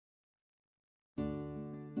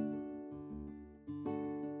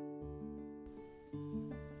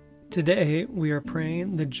Today, we are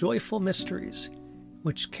praying the joyful mysteries,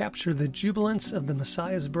 which capture the jubilance of the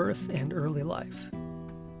Messiah's birth and early life.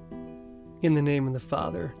 In the name of the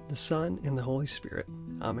Father, the Son, and the Holy Spirit.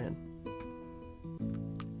 Amen.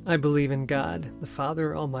 I believe in God, the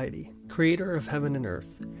Father Almighty, creator of heaven and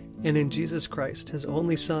earth, and in Jesus Christ, his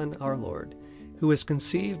only Son, our Lord, who was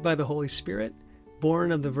conceived by the Holy Spirit, born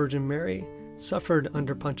of the Virgin Mary, suffered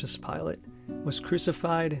under Pontius Pilate, was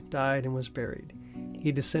crucified, died, and was buried.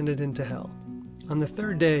 He descended into hell. On the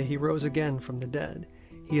third day he rose again from the dead.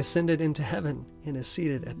 He ascended into heaven and is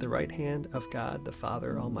seated at the right hand of God the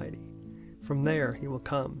Father Almighty. From there he will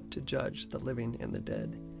come to judge the living and the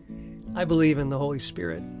dead. I believe in the Holy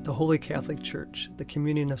Spirit, the Holy Catholic Church, the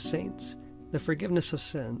communion of saints, the forgiveness of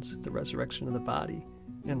sins, the resurrection of the body,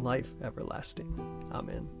 and life everlasting.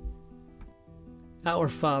 Amen. Our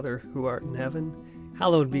Father, who art in heaven,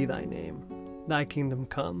 hallowed be thy name. Thy kingdom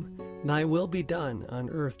come, thy will be done on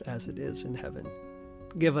earth as it is in heaven.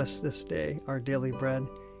 Give us this day our daily bread,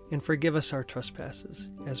 and forgive us our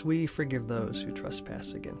trespasses, as we forgive those who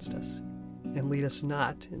trespass against us. And lead us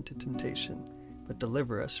not into temptation, but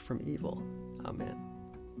deliver us from evil. Amen.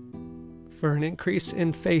 For an increase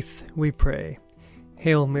in faith, we pray.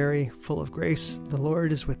 Hail Mary, full of grace, the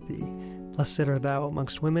Lord is with thee. Blessed art thou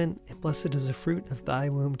amongst women, and blessed is the fruit of thy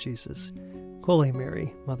womb, Jesus. Holy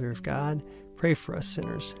Mary, Mother of God, pray for us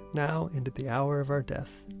sinners, now and at the hour of our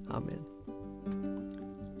death. Amen.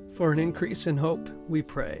 For an increase in hope, we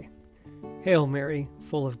pray. Hail Mary,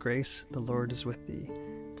 full of grace, the Lord is with thee.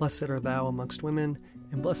 Blessed art thou amongst women,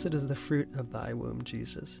 and blessed is the fruit of thy womb,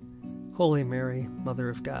 Jesus. Holy Mary, Mother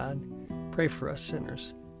of God, pray for us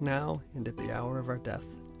sinners, now and at the hour of our death.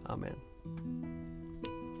 Amen.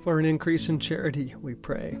 For an increase in charity, we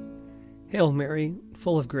pray. Hail Mary,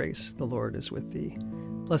 full of grace, the Lord is with thee.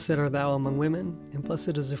 Blessed art thou among women, and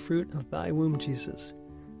blessed is the fruit of thy womb, Jesus.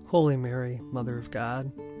 Holy Mary, Mother of God,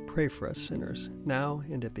 pray for us sinners, now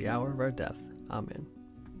and at the hour of our death. Amen.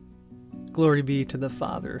 Glory be to the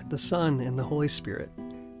Father, the Son, and the Holy Spirit,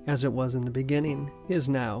 as it was in the beginning, is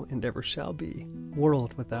now, and ever shall be,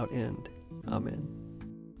 world without end. Amen.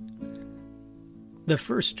 The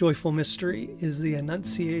first joyful mystery is the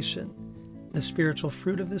Annunciation. The spiritual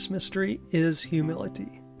fruit of this mystery is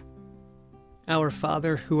humility. Our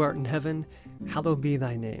Father, who art in heaven, hallowed be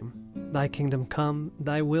thy name. Thy kingdom come,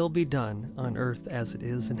 thy will be done, on earth as it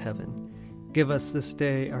is in heaven. Give us this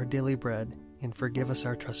day our daily bread, and forgive us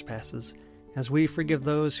our trespasses, as we forgive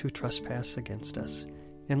those who trespass against us.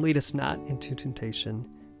 And lead us not into temptation,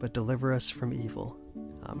 but deliver us from evil.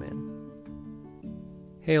 Amen.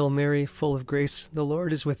 Hail Mary, full of grace, the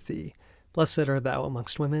Lord is with thee. Blessed art thou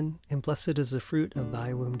amongst women, and blessed is the fruit of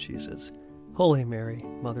thy womb, Jesus. Holy Mary,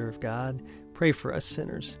 Mother of God, pray for us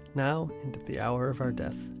sinners, now and at the hour of our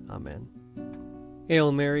death. Amen.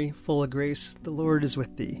 Hail Mary, full of grace, the Lord is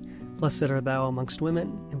with thee. Blessed art thou amongst women,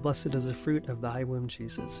 and blessed is the fruit of thy womb,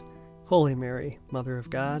 Jesus. Holy Mary, Mother of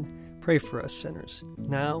God, pray for us sinners,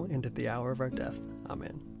 now and at the hour of our death.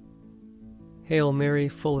 Amen. Hail Mary,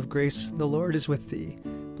 full of grace, the Lord is with thee.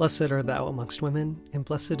 Blessed art thou amongst women, and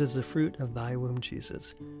blessed is the fruit of thy womb,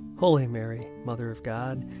 Jesus. Holy Mary, Mother of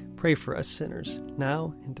God, pray for us sinners,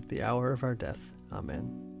 now and at the hour of our death.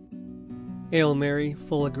 Amen. Hail Mary,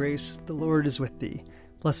 full of grace, the Lord is with thee.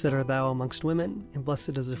 Blessed art thou amongst women, and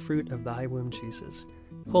blessed is the fruit of thy womb, Jesus.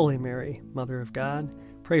 Holy Mary, Mother of God,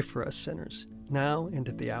 pray for us sinners, now and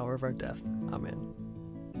at the hour of our death. Amen.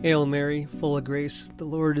 Hail Mary, full of grace, the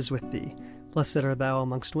Lord is with thee. Blessed art thou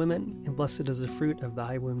amongst women, and blessed is the fruit of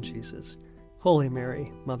thy womb, Jesus. Holy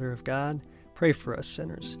Mary, Mother of God, pray for us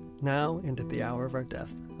sinners, now and at the hour of our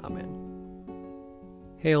death. Amen.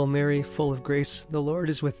 Hail Mary, full of grace, the Lord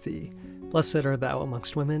is with thee. Blessed art thou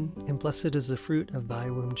amongst women, and blessed is the fruit of thy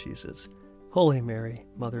womb, Jesus. Holy Mary,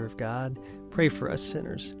 Mother of God, pray for us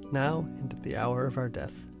sinners, now and at the hour of our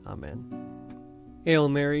death. Amen. Hail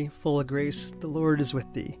Mary, full of grace, the Lord is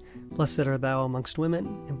with thee. Blessed art thou amongst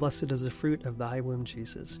women, and blessed is the fruit of thy womb,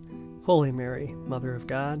 Jesus. Holy Mary, Mother of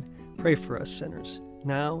God, pray for us sinners,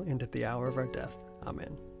 now and at the hour of our death.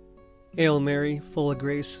 Amen. Hail Mary, full of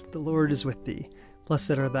grace, the Lord is with thee.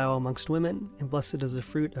 Blessed art thou amongst women, and blessed is the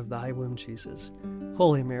fruit of thy womb, Jesus.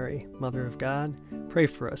 Holy Mary, Mother of God, pray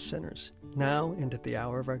for us sinners, now and at the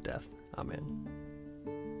hour of our death. Amen.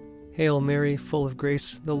 Hail Mary, full of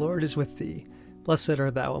grace, the Lord is with thee. Blessed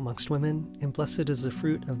art thou amongst women, and blessed is the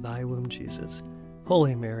fruit of thy womb, Jesus.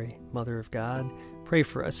 Holy Mary, Mother of God, pray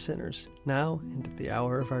for us sinners, now and at the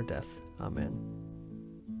hour of our death. Amen.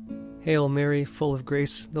 Hail Mary, full of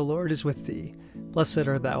grace, the Lord is with thee. Blessed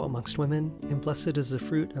art thou amongst women, and blessed is the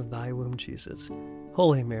fruit of thy womb, Jesus.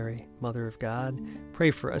 Holy Mary, Mother of God,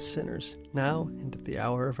 pray for us sinners, now and at the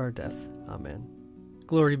hour of our death. Amen.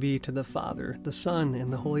 Glory be to the Father, the Son,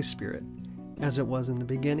 and the Holy Spirit, as it was in the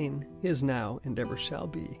beginning, is now, and ever shall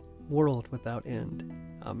be, world without end.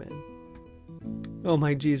 Amen. O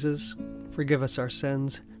my Jesus, forgive us our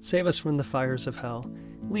sins, save us from the fires of hell,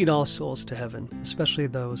 lead all souls to heaven, especially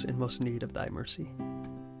those in most need of thy mercy.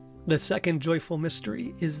 The second joyful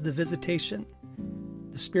mystery is the Visitation.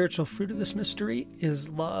 The spiritual fruit of this mystery is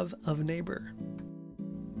love of neighbor.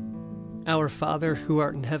 Our Father, who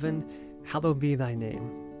art in heaven, hallowed be thy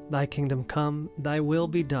name. Thy kingdom come, thy will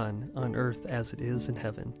be done, on earth as it is in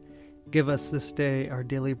heaven. Give us this day our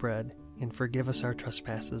daily bread, and forgive us our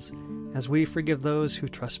trespasses, as we forgive those who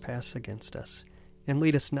trespass against us. And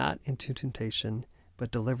lead us not into temptation,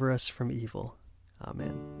 but deliver us from evil.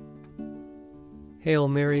 Amen. Hail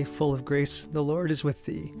Mary, full of grace, the Lord is with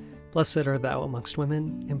thee. Blessed art thou amongst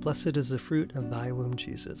women, and blessed is the fruit of thy womb,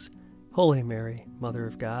 Jesus. Holy Mary, Mother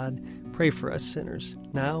of God, pray for us sinners,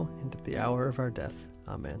 now and at the hour of our death.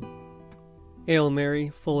 Amen. Hail Mary,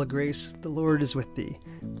 full of grace, the Lord is with thee.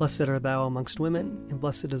 Blessed art thou amongst women, and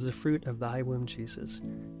blessed is the fruit of thy womb, Jesus.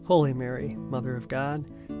 Holy Mary, Mother of God,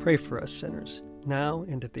 pray for us sinners, now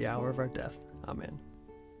and at the hour of our death. Amen.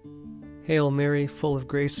 Hail Mary, full of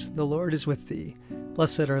grace, the Lord is with thee.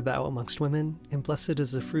 Blessed art thou amongst women, and blessed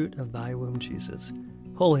is the fruit of thy womb, Jesus.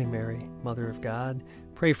 Holy Mary, Mother of God,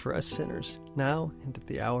 pray for us sinners, now and at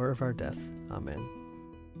the hour of our death. Amen.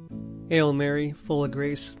 Hail Mary, full of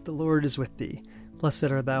grace, the Lord is with thee. Blessed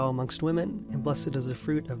art thou amongst women, and blessed is the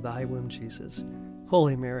fruit of thy womb, Jesus.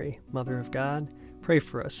 Holy Mary, Mother of God, pray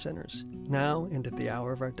for us sinners, now and at the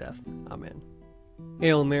hour of our death. Amen.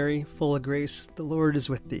 Hail Mary, full of grace, the Lord is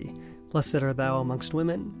with thee. Blessed art thou amongst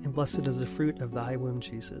women, and blessed is the fruit of thy womb,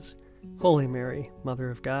 Jesus. Holy Mary, Mother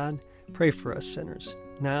of God, pray for us sinners,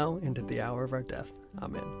 now and at the hour of our death.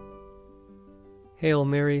 Amen. Hail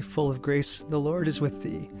Mary, full of grace, the Lord is with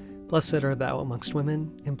thee. Blessed art thou amongst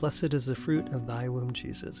women, and blessed is the fruit of thy womb,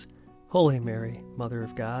 Jesus. Holy Mary, Mother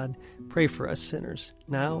of God, pray for us sinners,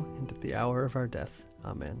 now and at the hour of our death.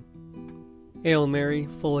 Amen. Hail Mary,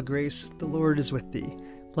 full of grace, the Lord is with thee.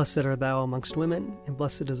 Blessed art thou amongst women, and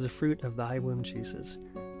blessed is the fruit of thy womb, Jesus.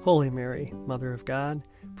 Holy Mary, Mother of God,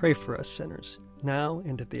 pray for us sinners, now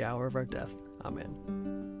and at the hour of our death. Amen.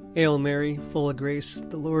 Hail Mary, full of grace,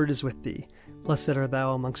 the Lord is with thee. Blessed art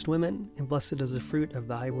thou amongst women, and blessed is the fruit of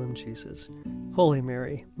thy womb, Jesus. Holy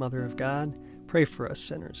Mary, Mother of God, pray for us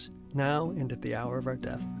sinners, now and at the hour of our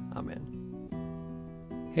death.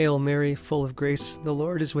 Amen. Hail Mary, full of grace, the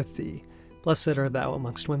Lord is with thee. Blessed art thou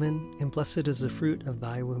amongst women, and blessed is the fruit of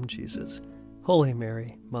thy womb, Jesus. Holy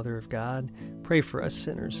Mary, Mother of God, pray for us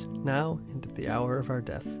sinners, now and at the hour of our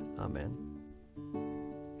death. Amen.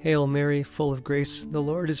 Hail Mary, full of grace, the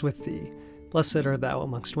Lord is with thee. Blessed art thou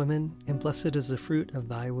amongst women, and blessed is the fruit of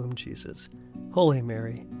thy womb, Jesus. Holy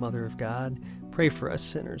Mary, Mother of God, pray for us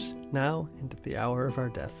sinners, now and at the hour of our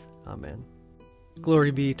death. Amen.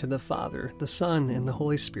 Glory be to the Father, the Son, and the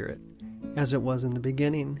Holy Spirit, as it was in the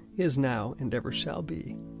beginning, is now, and ever shall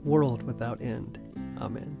be, world without end.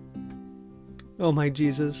 Amen. O my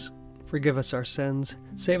Jesus, forgive us our sins,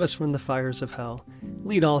 save us from the fires of hell,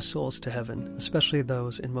 lead all souls to heaven, especially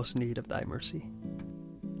those in most need of thy mercy.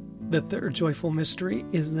 The third joyful mystery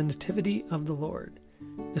is the Nativity of the Lord.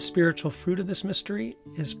 The spiritual fruit of this mystery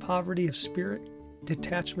is poverty of spirit,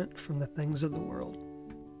 detachment from the things of the world.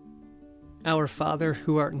 Our Father,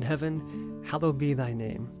 who art in heaven, hallowed be thy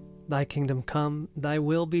name. Thy kingdom come, thy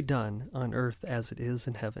will be done, on earth as it is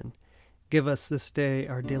in heaven. Give us this day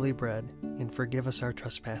our daily bread, and forgive us our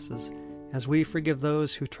trespasses, as we forgive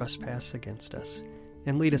those who trespass against us.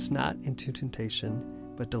 And lead us not into temptation,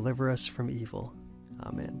 but deliver us from evil.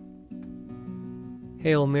 Amen.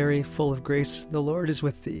 Hail Mary, full of grace, the Lord is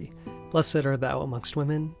with thee. Blessed art thou amongst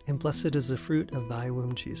women, and blessed is the fruit of thy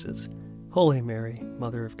womb, Jesus. Holy Mary,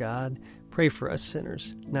 Mother of God, pray for us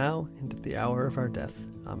sinners, now and at the hour of our death.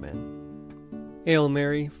 Amen. Hail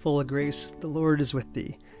Mary, full of grace, the Lord is with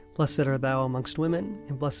thee. Blessed art thou amongst women,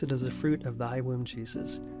 and blessed is the fruit of thy womb,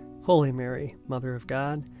 Jesus. Holy Mary, Mother of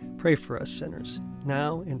God, pray for us sinners,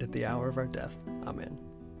 now and at the hour of our death. Amen.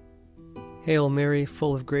 Hail Mary,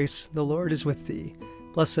 full of grace, the Lord is with thee.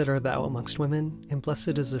 Blessed art thou amongst women, and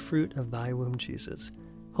blessed is the fruit of thy womb, Jesus.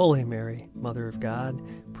 Holy Mary, Mother of God,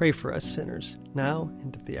 pray for us sinners, now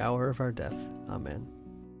and at the hour of our death. Amen.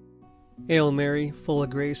 Hail Mary, full of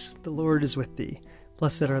grace, the Lord is with thee.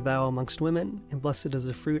 Blessed art thou amongst women, and blessed is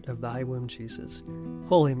the fruit of thy womb, Jesus.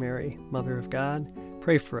 Holy Mary, Mother of God,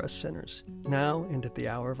 pray for us sinners, now and at the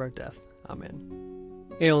hour of our death. Amen.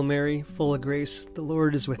 Hail Mary, full of grace, the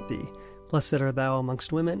Lord is with thee. Blessed art thou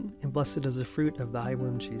amongst women, and blessed is the fruit of thy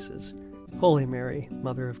womb, Jesus. Holy Mary,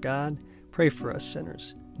 Mother of God, pray for us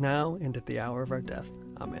sinners, now and at the hour of our death.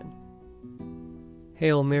 Amen.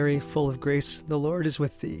 Hail Mary, full of grace, the Lord is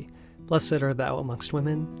with thee. Blessed art thou amongst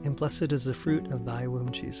women, and blessed is the fruit of thy womb,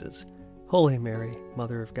 Jesus. Holy Mary,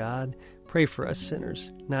 Mother of God, pray for us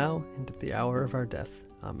sinners, now and at the hour of our death.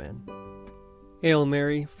 Amen. Hail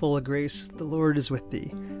Mary, full of grace, the Lord is with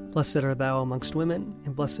thee. Blessed art thou amongst women,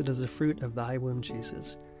 and blessed is the fruit of thy womb,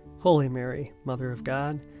 Jesus. Holy Mary, Mother of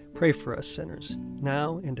God, pray for us sinners,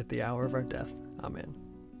 now and at the hour of our death. Amen.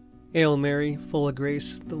 Hail Mary, full of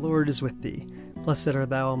grace, the Lord is with thee. Blessed art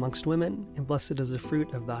thou amongst women, and blessed is the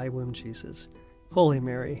fruit of thy womb, Jesus. Holy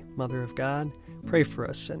Mary, Mother of God, pray for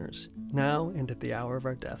us sinners, now and at the hour of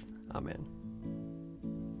our death. Amen.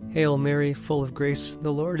 Hail Mary, full of grace,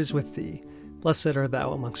 the Lord is with thee. Blessed art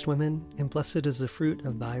thou amongst women, and blessed is the fruit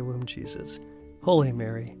of thy womb, Jesus. Holy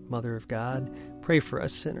Mary, Mother of God, pray for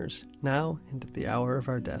us sinners, now and at the hour of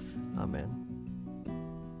our death. Amen.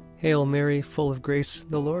 Hail Mary, full of grace,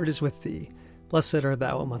 the Lord is with thee. Blessed art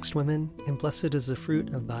thou amongst women, and blessed is the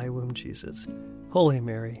fruit of thy womb, Jesus. Holy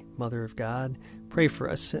Mary, Mother of God, pray for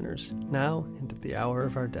us sinners, now and at the hour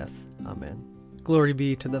of our death. Amen. Glory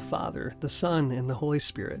be to the Father, the Son, and the Holy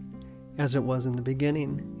Spirit, as it was in the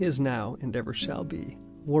beginning, is now, and ever shall be,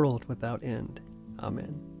 world without end.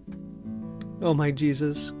 Amen. O my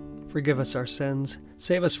Jesus, forgive us our sins,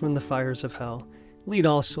 save us from the fires of hell, lead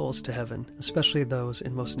all souls to heaven, especially those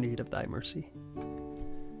in most need of thy mercy.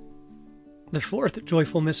 The fourth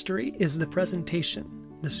joyful mystery is the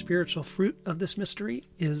presentation. The spiritual fruit of this mystery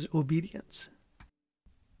is obedience.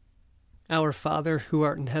 Our Father, who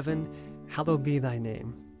art in heaven, hallowed be thy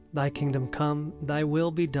name. Thy kingdom come, thy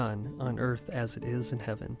will be done, on earth as it is in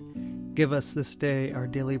heaven. Give us this day our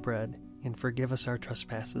daily bread, and forgive us our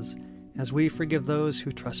trespasses, as we forgive those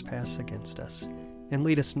who trespass against us. And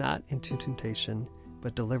lead us not into temptation,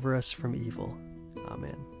 but deliver us from evil.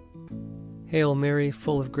 Amen. Hail Mary,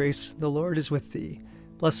 full of grace, the Lord is with thee.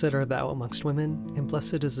 Blessed art thou amongst women, and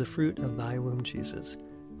blessed is the fruit of thy womb, Jesus.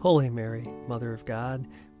 Holy Mary, Mother of God,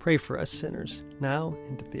 pray for us sinners, now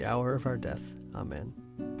and at the hour of our death. Amen.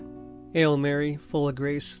 Hail Mary, full of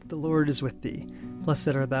grace, the Lord is with thee. Blessed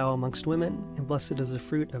art thou amongst women, and blessed is the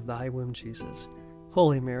fruit of thy womb, Jesus.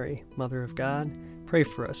 Holy Mary, Mother of God, pray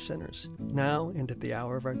for us sinners, now and at the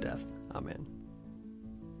hour of our death. Amen.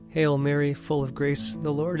 Hail Mary, full of grace,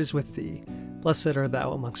 the Lord is with thee. Blessed art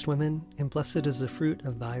thou amongst women, and blessed is the fruit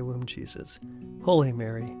of thy womb, Jesus. Holy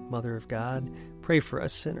Mary, Mother of God, pray for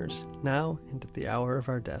us sinners, now and at the hour of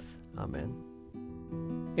our death. Amen.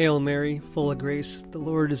 Hail Mary, full of grace, the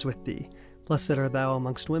Lord is with thee. Blessed art thou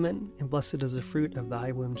amongst women, and blessed is the fruit of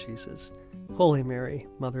thy womb, Jesus. Holy Mary,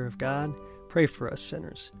 Mother of God, pray for us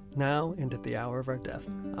sinners, now and at the hour of our death.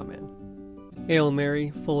 Amen. Hail Mary,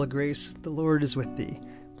 full of grace, the Lord is with thee.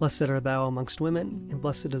 Blessed art thou amongst women, and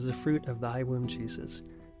blessed is the fruit of thy womb, Jesus.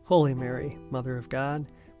 Holy Mary, Mother of God,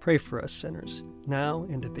 pray for us sinners, now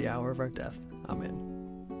and at the hour of our death. Amen.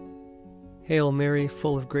 Hail Mary,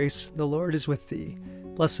 full of grace, the Lord is with thee.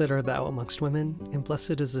 Blessed art thou amongst women, and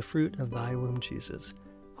blessed is the fruit of thy womb, Jesus.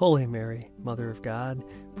 Holy Mary, Mother of God,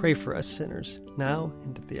 pray for us sinners, now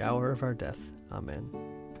and at the hour of our death. Amen.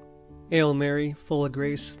 Hail Mary, full of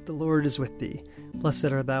grace, the Lord is with thee.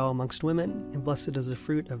 Blessed art thou amongst women, and blessed is the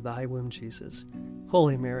fruit of thy womb, Jesus.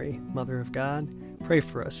 Holy Mary, Mother of God, pray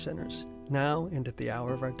for us sinners, now and at the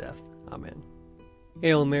hour of our death. Amen.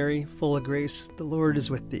 Hail Mary, full of grace, the Lord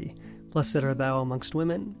is with thee. Blessed art thou amongst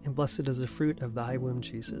women, and blessed is the fruit of thy womb,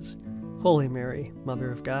 Jesus. Holy Mary,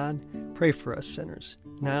 Mother of God, pray for us sinners,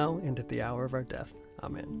 now and at the hour of our death.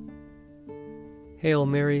 Amen. Hail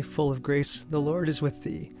Mary, full of grace, the Lord is with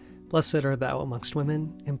thee. Blessed art thou amongst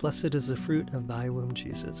women, and blessed is the fruit of thy womb,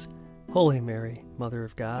 Jesus. Holy Mary, Mother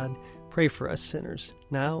of God, pray for us sinners,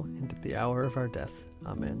 now and at the hour of our death.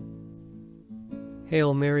 Amen.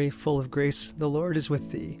 Hail Mary, full of grace, the Lord is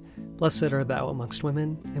with thee. Blessed art thou amongst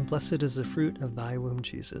women, and blessed is the fruit of thy womb,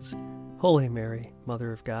 Jesus. Holy Mary,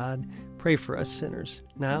 Mother of God, pray for us sinners,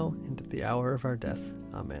 now and at the hour of our death.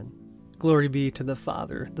 Amen. Glory be to the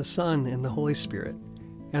Father, the Son, and the Holy Spirit,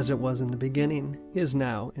 as it was in the beginning, is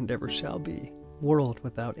now, and ever shall be, world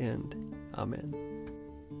without end. Amen.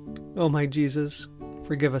 O my Jesus,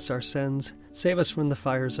 forgive us our sins, save us from the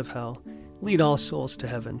fires of hell, lead all souls to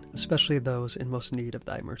heaven, especially those in most need of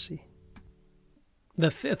thy mercy. The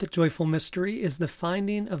fifth joyful mystery is the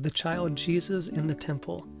finding of the child Jesus in the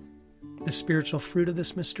temple. The spiritual fruit of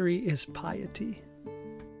this mystery is piety.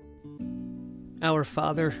 Our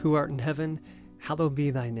Father, who art in heaven, hallowed be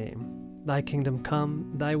thy name. Thy kingdom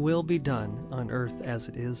come, thy will be done, on earth as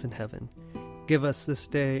it is in heaven. Give us this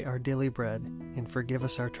day our daily bread, and forgive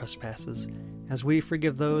us our trespasses, as we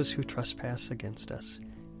forgive those who trespass against us.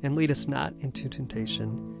 And lead us not into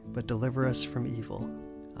temptation, but deliver us from evil.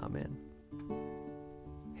 Amen.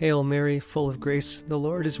 Hail Mary, full of grace, the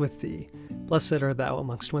Lord is with thee. Blessed art thou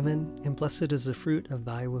amongst women, and blessed is the fruit of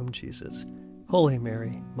thy womb, Jesus. Holy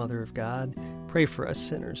Mary, Mother of God, pray for us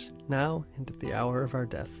sinners, now and at the hour of our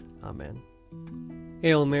death. Amen.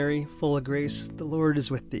 Hail Mary, full of grace, the Lord is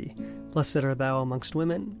with thee. Blessed art thou amongst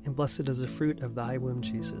women, and blessed is the fruit of thy womb,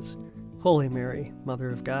 Jesus. Holy Mary, Mother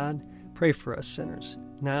of God, pray for us sinners,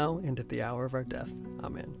 now and at the hour of our death.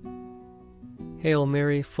 Amen. Hail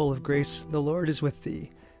Mary, full of grace, the Lord is with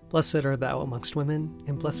thee. Blessed art thou amongst women,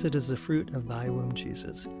 and blessed is the fruit of thy womb,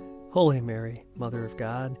 Jesus. Holy Mary, Mother of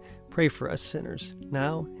God, pray for us sinners,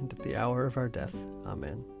 now and at the hour of our death.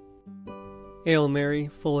 Amen. Hail Mary,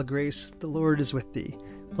 full of grace, the Lord is with thee.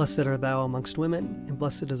 Blessed art thou amongst women, and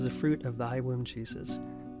blessed is the fruit of thy womb, Jesus.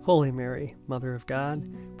 Holy Mary, Mother of God,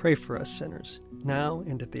 pray for us sinners, now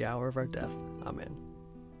and at the hour of our death. Amen.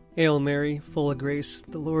 Hail Mary, full of grace,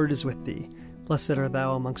 the Lord is with thee. Blessed art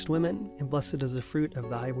thou amongst women, and blessed is the fruit of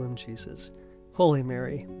thy womb, Jesus. Holy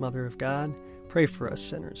Mary, Mother of God, pray for us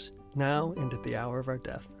sinners, now and at the hour of our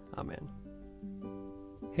death. Amen.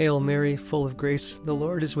 Hail Mary, full of grace, the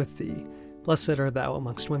Lord is with thee. Blessed art thou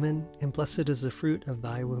amongst women, and blessed is the fruit of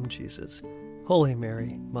thy womb, Jesus. Holy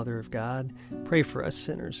Mary, Mother of God, pray for us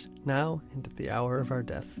sinners, now and at the hour of our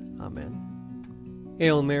death. Amen.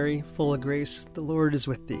 Hail Mary, full of grace, the Lord is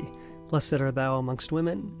with thee. Blessed art thou amongst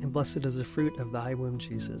women, and blessed is the fruit of thy womb,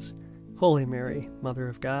 Jesus. Holy Mary, Mother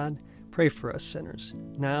of God, pray for us sinners,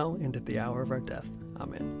 now and at the hour of our death.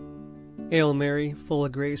 Amen. Hail Mary, full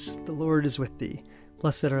of grace, the Lord is with thee.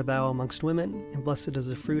 Blessed art thou amongst women, and blessed is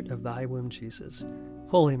the fruit of thy womb, Jesus.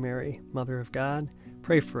 Holy Mary, Mother of God,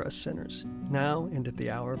 pray for us sinners, now and at the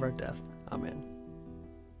hour of our death. Amen.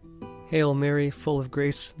 Hail Mary, full of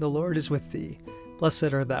grace, the Lord is with thee.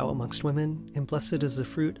 Blessed art thou amongst women, and blessed is the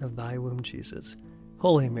fruit of thy womb, Jesus.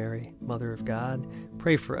 Holy Mary, Mother of God,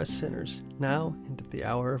 pray for us sinners, now and at the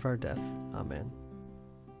hour of our death. Amen.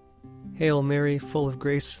 Hail Mary, full of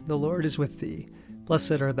grace, the Lord is with thee.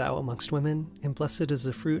 Blessed art thou amongst women, and blessed is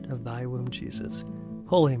the fruit of thy womb, Jesus.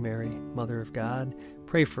 Holy Mary, Mother of God,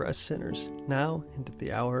 pray for us sinners, now and at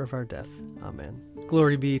the hour of our death. Amen.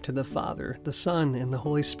 Glory be to the Father, the Son, and the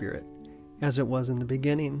Holy Spirit, as it was in the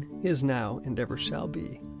beginning, is now, and ever shall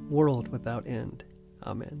be, world without end.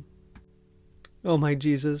 Amen. O my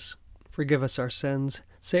Jesus, forgive us our sins,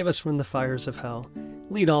 save us from the fires of hell,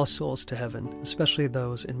 lead all souls to heaven, especially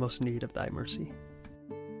those in most need of thy mercy.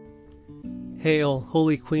 Hail,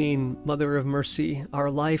 Holy Queen, Mother of Mercy,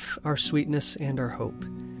 our life, our sweetness, and our hope.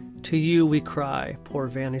 To you we cry, poor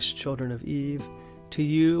vanished children of Eve. To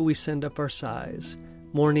you we send up our sighs,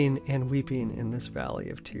 mourning and weeping in this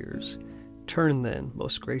valley of tears. Turn then,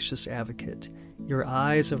 most gracious Advocate, your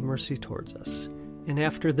eyes of mercy towards us, and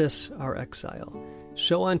after this our exile,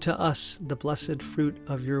 show unto us the blessed fruit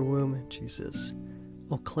of your womb, Jesus.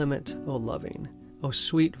 O clement, O loving, O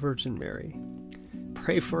sweet Virgin Mary,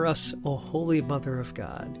 pray for us, O Holy Mother of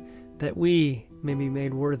God, that we may be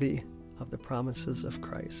made worthy of the promises of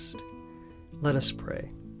Christ. Let us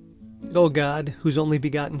pray. O God, whose only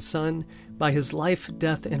begotten Son, by his life,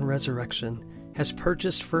 death, and resurrection, has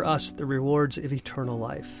purchased for us the rewards of eternal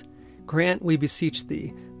life, grant, we beseech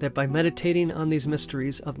thee, that by meditating on these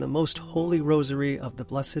mysteries of the most holy Rosary of the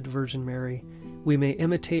Blessed Virgin Mary, we may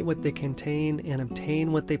imitate what they contain and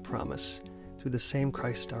obtain what they promise, through the same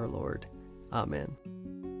Christ our Lord. Amen.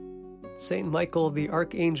 Saint Michael the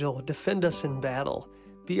Archangel, defend us in battle.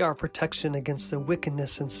 Be our protection against the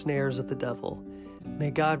wickedness and snares of the devil.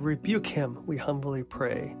 May God rebuke him, we humbly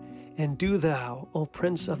pray. And do thou, O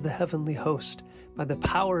Prince of the heavenly host, by the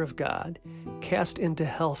power of God, cast into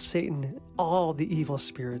hell Satan and all the evil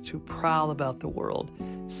spirits who prowl about the world,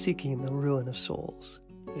 seeking the ruin of souls.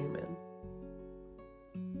 Amen.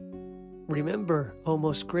 Remember, O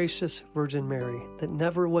most gracious Virgin Mary, that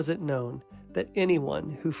never was it known that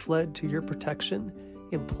anyone who fled to your protection,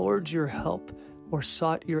 implored your help, or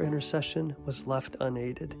sought your intercession was left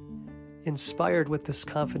unaided. Inspired with this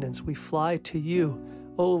confidence, we fly to you,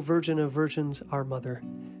 O Virgin of Virgins, our Mother.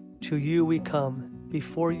 To you we come,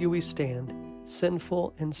 before you we stand,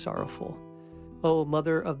 sinful and sorrowful. O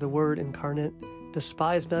Mother of the Word incarnate,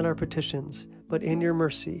 despise not our petitions, but in your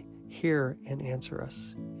mercy hear and answer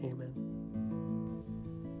us. Amen.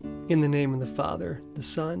 In the name of the Father, the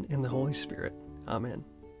Son, and the Holy Spirit. Amen.